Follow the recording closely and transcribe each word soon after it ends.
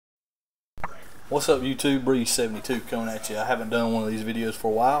What's up YouTube, Brady 72 coming at you. I haven't done one of these videos for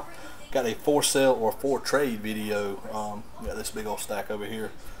a while. Got a for sale or for trade video. Got this big old stack over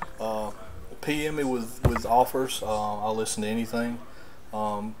here. PM me with offers. I'll listen to anything.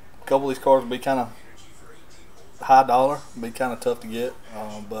 A couple of these cards will be kind of high dollar, be kind of tough to get,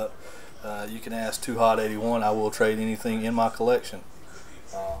 but you can ask Too Hot 81. I will trade anything in my collection,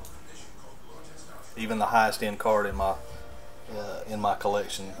 even the highest end card in my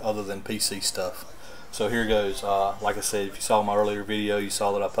collection, other than PC stuff. So here goes. Like I said, if you saw my earlier video, you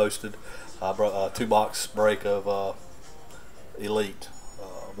saw that I posted a 2-box break of Elite.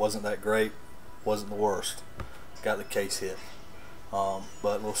 Wasn't that great, wasn't the worst. Got the case hit.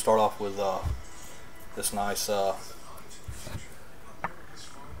 But we'll start off with this nice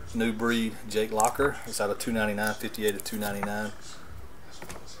new breed Jake Locker. It's out of 299, 58 of 299.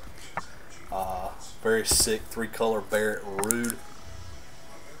 Very sick 3-color Barrett Rude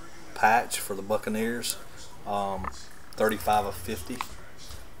patch for the Buccaneers. 35 of 50.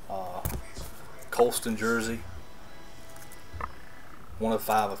 Colston jersey. 1 of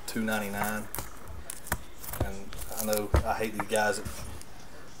 5 of 299. And I know I hate these guys that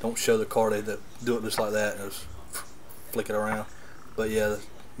don't show the card, that do it just like that and just flick it around. But yeah,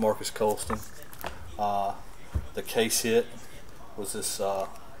 Marcus Colston. The case hit was this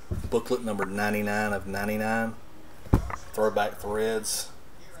booklet number 99 of 99. Throwback threads.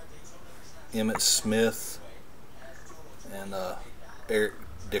 Emmett Smith and Eric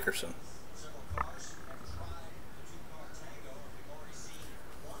Dickerson.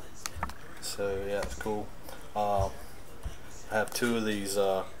 So yeah, it's cool. I have 2 of these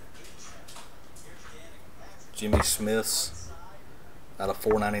Jimmy Smiths out of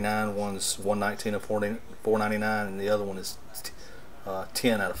 499. One's 119 of 499, and the other one is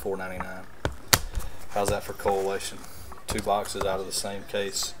 10 out of 499. How's that for correlation? 2 boxes out of the same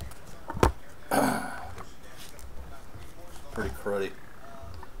case. Pretty cruddy.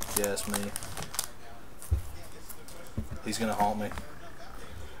 Yes, me. He's gonna haunt me.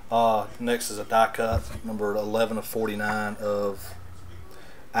 Next is a die cut, number 11 of 49 of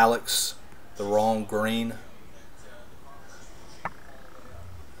Alex, the wrong green.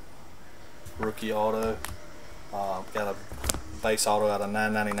 Rookie auto. Got a base auto out of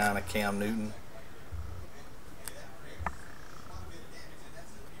 999 of Cam Newton.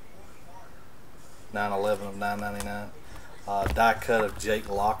 $9.11 of 999. Die cut of Jake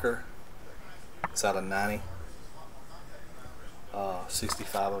Locker. It's out of 90.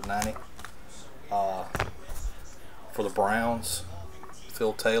 65 of 90. For the Browns,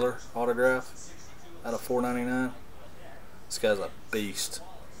 Phil Taylor autograph out of 499. This guy's a beast.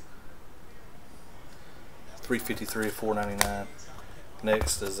 353 of 499.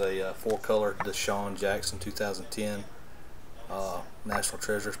 Next is a 4-color Deshaun Jackson 2010 National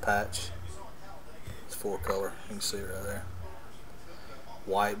Treasures patch. It's 4-color. You can see it right there.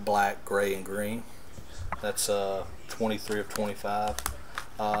 White, black, gray, and green. That's 23 of 25.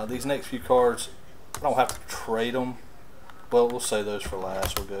 These next few cards, I don't have to trade them, but we'll save those for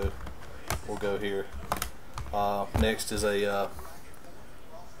last. We'll go here. Next is a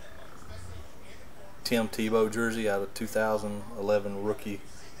Tim Tebow jersey out of 2011 rookie,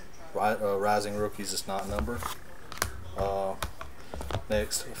 Rising Rookies. It's not numbered.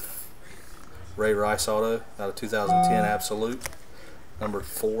 Next, Ray Rice auto out of 2010 Absolute, numbered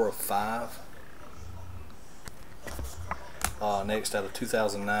 4 of 5. Next, out of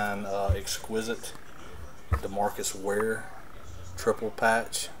 2009 Exquisite DeMarcus Ware triple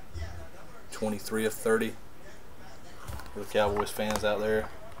patch, 23 of 30. For the Cowboys fans out there.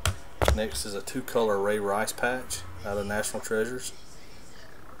 Next is a 2-color Ray Rice patch out of National Treasures,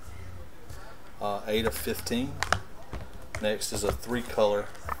 8 of 15. Next is a 3-color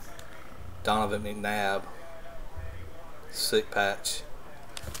Donovan McNabb sick patch.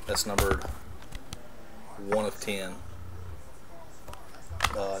 That's numbered 1 of 10.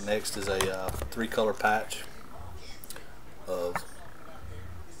 Next is a 3-color patch of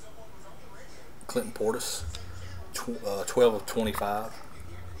Clinton Portis, 12 of 25.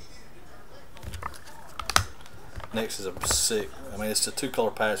 Next is a sick, it's a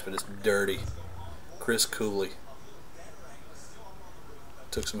 2-color patch, but it's dirty, Chris Cooley.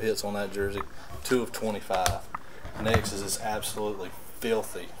 Took some hits on that jersey. 2 of 25. Next is this absolutely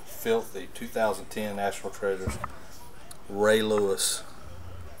filthy 2010 National Treasures Ray Lewis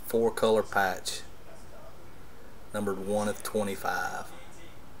 4-color patch, numbered 1 of 25.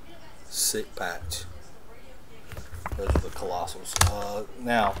 Sick patch. Those are the Colossals.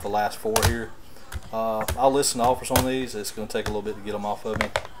 Now the last 4 here. I'll listen to offers on these. It's going to take a little bit to get them off of me.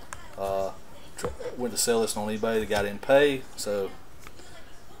 Went to sell this on eBay. The guy didn't pay, so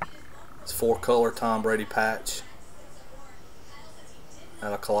it's 4-color Tom Brady patch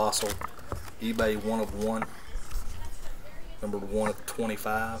out of Colossal, eBay 1 of 1, numbered 1 of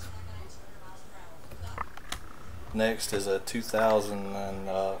 25. Next is a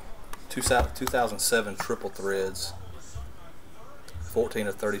 2007 Triple Threads, 14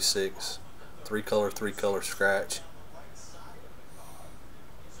 of 36, 3-color scratch,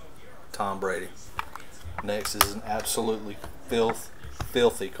 Tom Brady. Next is an absolutely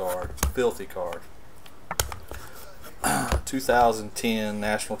filthy card. 2010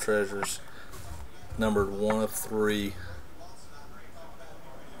 National Treasures, numbered 1 of 3.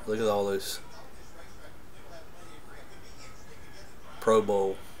 Look at all those. Pro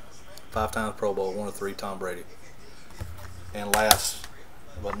Bowl, 5 times Pro Bowl, 1 of 3, Tom Brady. And last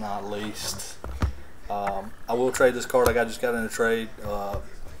but not least, I will trade this card. I just got in a trade.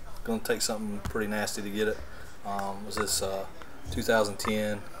 Going to take something pretty nasty to get it. Was this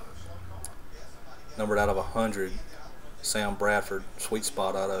 2010 numbered out of 100 Sam Bradford Sweet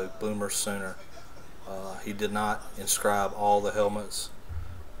Spot auto Boomer Sooner. He did not inscribe all the helmets,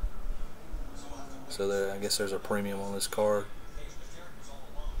 so I guess there's a premium on this card.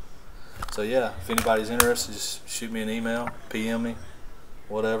 So yeah, if anybody's interested, just shoot me an email, PM me,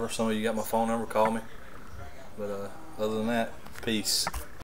 whatever. Some of you got my phone number, call me. But other than that, peace.